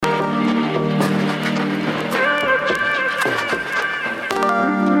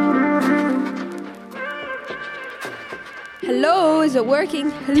is it working?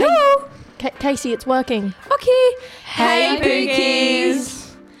 Hello? Casey, it's working. Okay. Hey,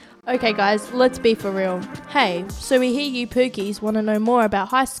 Pookies! Okay, guys, let's be for real. Hey, so we hear you Pookies want to know more about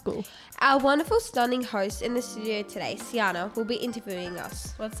high school. Our wonderful, stunning host in the studio today, Siana, will be interviewing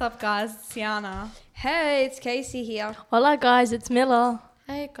us. What's up, guys? It's Siana. Hey, it's Casey here. Hola, guys, it's Mila.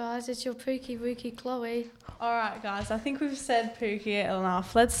 Hey guys, it's your Pookie Wookie Chloe. Alright, guys, I think we've said Pookie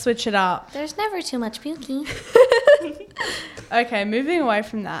enough. Let's switch it up. There's never too much Pookie. Okay, moving away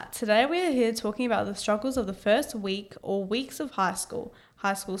from that. Today we are here talking about the struggles of the first week or weeks of high school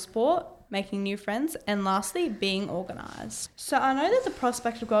sport, making new friends, and lastly, being organised. So I know that the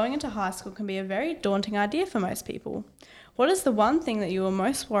prospect of going into high school can be a very daunting idea for most people. What is the one thing that you were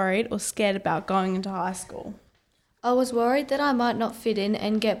most worried or scared about going into high school? I was worried that I might not fit in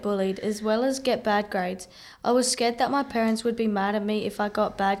and get bullied as well as get bad grades. I was scared that my parents would be mad at me if I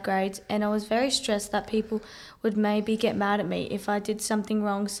got bad grades, and I was very stressed that people would maybe get mad at me if I did something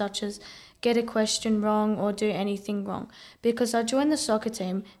wrong, such as get a question wrong or do anything wrong. Because I joined the soccer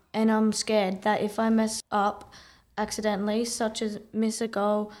team and I'm scared that if I mess up accidentally, such as miss a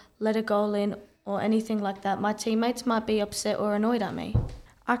goal, let a goal in or anything like that, my teammates might be upset or annoyed at me.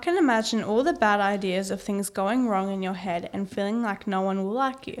 I can imagine all the bad ideas of things going wrong in your head and feeling like no one will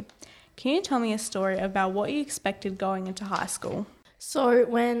like you. Can you tell me a story about what you expected going into high school? So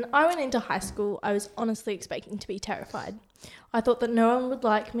when I went into high school, I was honestly expecting to be terrified. I thought that no one would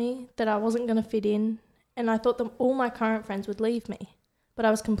like me, that I wasn't going to fit in, and I thought that all my current friends would leave me. But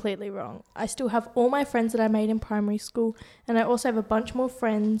I was completely wrong. I still have all my friends that I made in primary school, and I also have a bunch more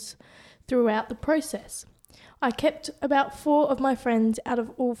friends throughout the process. I kept about 4 of my friends out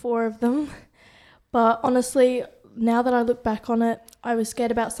of all 4 of them, but honestly, now that I look back on it, I was scared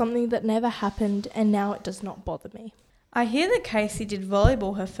about something that never happened, and now it does not bother me. I hear that Casey did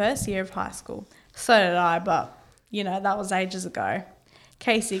volleyball her first year of high school. So did I, but, that was ages ago.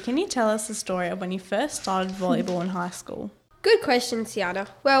 Casey, can you tell us the story of when you first started volleyball in high school? Good question, Siana.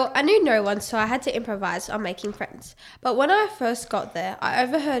 Well, I knew no one, so I had to improvise on making friends. But when I first got there, I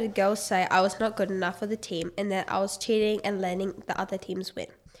overheard a girl say I was not good enough for the team and that I was cheating and letting the other teams win.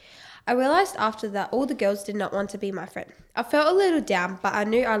 I realised after that all the girls did not want to be my friend. I felt a little down, but I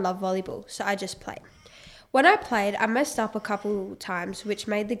knew I loved volleyball, so I just played. When I played, I messed up a couple times, which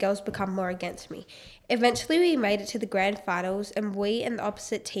made the girls become more against me. Eventually, we made it to the grand finals, and we and the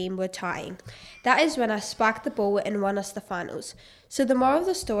opposite team were tying. That is when I spiked the ball and won us the finals. So the moral of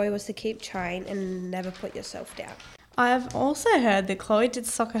the story was to keep trying and never put yourself down. I have also heard that Chloe did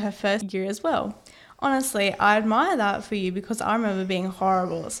soccer her first year as well. Honestly, I admire that for you because I remember being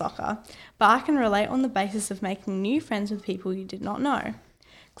horrible at soccer, but I can relate on the basis of making new friends with people you did not know.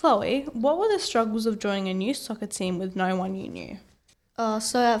 Chloe, what were the struggles of joining a new soccer team with no one you knew?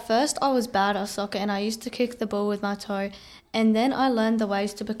 So at first I was bad at soccer and I used to kick the ball with my toe, and then I learned the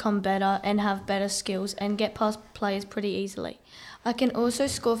ways to become better and have better skills and get past players pretty easily. I can also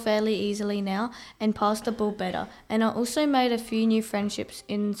score fairly easily now and pass the ball better, and I also made a few new friendships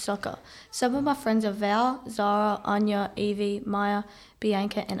in soccer. Some of my friends are Val, Zara, Anya, Evie, Maya,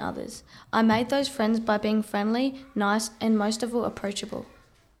 Bianca and others. I made those friends by being friendly, nice and most of all approachable.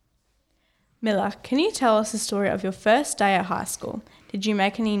 Mila, can you tell us the story of your first day at high school? Did you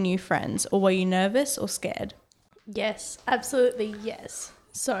make any new friends or were you nervous or scared? Yes, absolutely yes.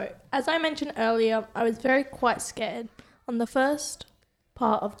 So, as I mentioned earlier, I was quite scared. On the first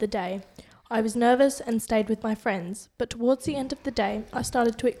part of the day, I was nervous and stayed with my friends, but towards the end of the day, I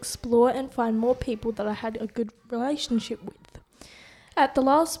started to explore and find more people that I had a good relationship with. At the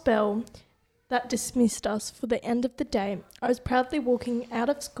last bell that dismissed us for the end of the day, I was proudly walking out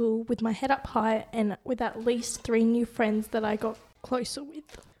of school with my head up high and with at least 3 new friends that I got closer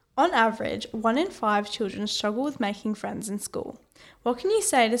with. On average, 1 in 5 children struggle with making friends in school. What can you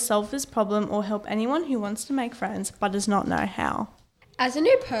say to solve this problem or help anyone who wants to make friends but does not know how? As a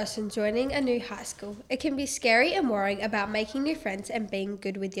new person joining a new high school, it can be scary and worrying about making new friends and being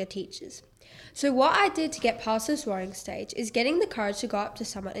good with your teachers. So what I did to get past this worrying stage is getting the courage to go up to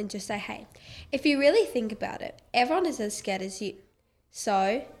someone and just say, hey. If you really think about it, everyone is as scared as you.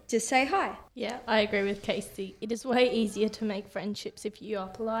 So just say hi. Yeah, I agree with Casey. It is way easier to make friendships if you are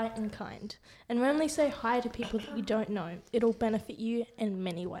polite and kind. And only say hi to people that you don't know. It'll benefit you in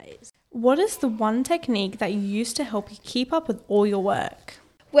many ways. What is the one technique that you use to help you keep up with all your work?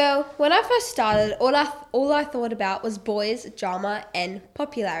 Well, when I first started, all I thought about was boys, drama, and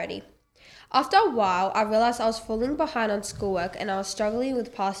popularity. After a while, I realised I was falling behind on schoolwork and I was struggling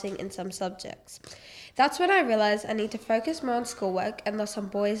with passing in some subjects. That's when I realised I need to focus more on schoolwork and less on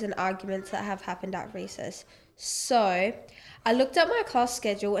boys and arguments that have happened at recess. So I looked at my class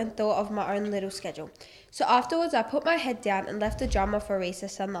schedule and thought of my own little schedule. So afterwards I put my head down and left the drama for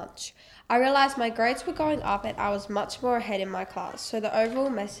recess and lunch. I realised my grades were going up and I was much more ahead in my class. So the overall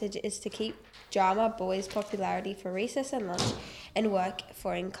message is to keep drama boys' popularity for recess and lunch and work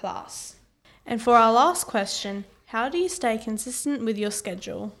for in class. And for our last question, how do you stay consistent with your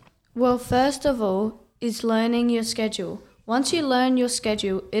schedule? Well, first of all is learning your schedule. Once you learn your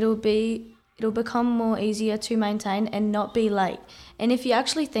schedule, it'll become more easier to maintain and not be late. And if you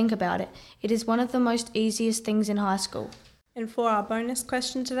actually think about it, it is one of the most easiest things in high school. And for our bonus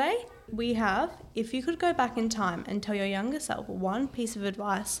question today, we have, if you could go back in time and tell your younger self one piece of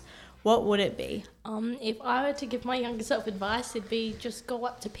advice, what would it be? If I were to give my younger self advice, it'd be just go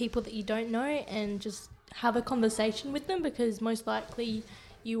up to people that you don't know and just have a conversation with them, because most likely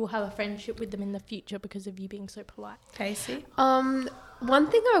you will have a friendship with them in the future because of you being so polite. Casey?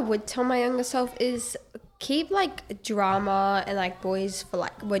 One thing I would tell my younger self is keep like drama and like boys for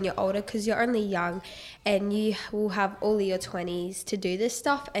like when you're older, because you're only young and you will have all of your 20s to do this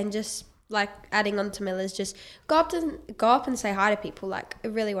stuff. And just like adding on to Mila's, just go up and say hi to people. Like it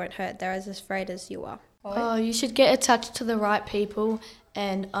really won't hurt. They're as afraid as you are. Oh, you should get attached to the right people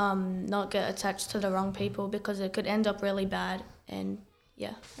and not get attached to the wrong people, because it could end up really bad. And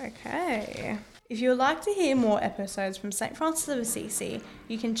yeah. Okay. If you would like to hear more episodes from St. Francis of Assisi,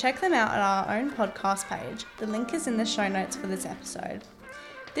 you can check them out at our own podcast page. The link is in the show notes for this episode.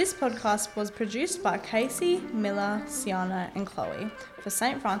 This podcast was produced by Casey, Mila, Siana and Chloe for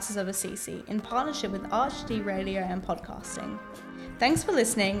St. Francis of Assisi in partnership with ArchD Radio and Podcasting. Thanks for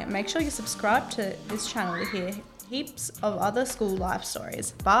listening. Make sure you subscribe to this channel to hear heaps of other school life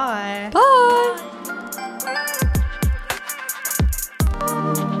stories. Bye! Bye!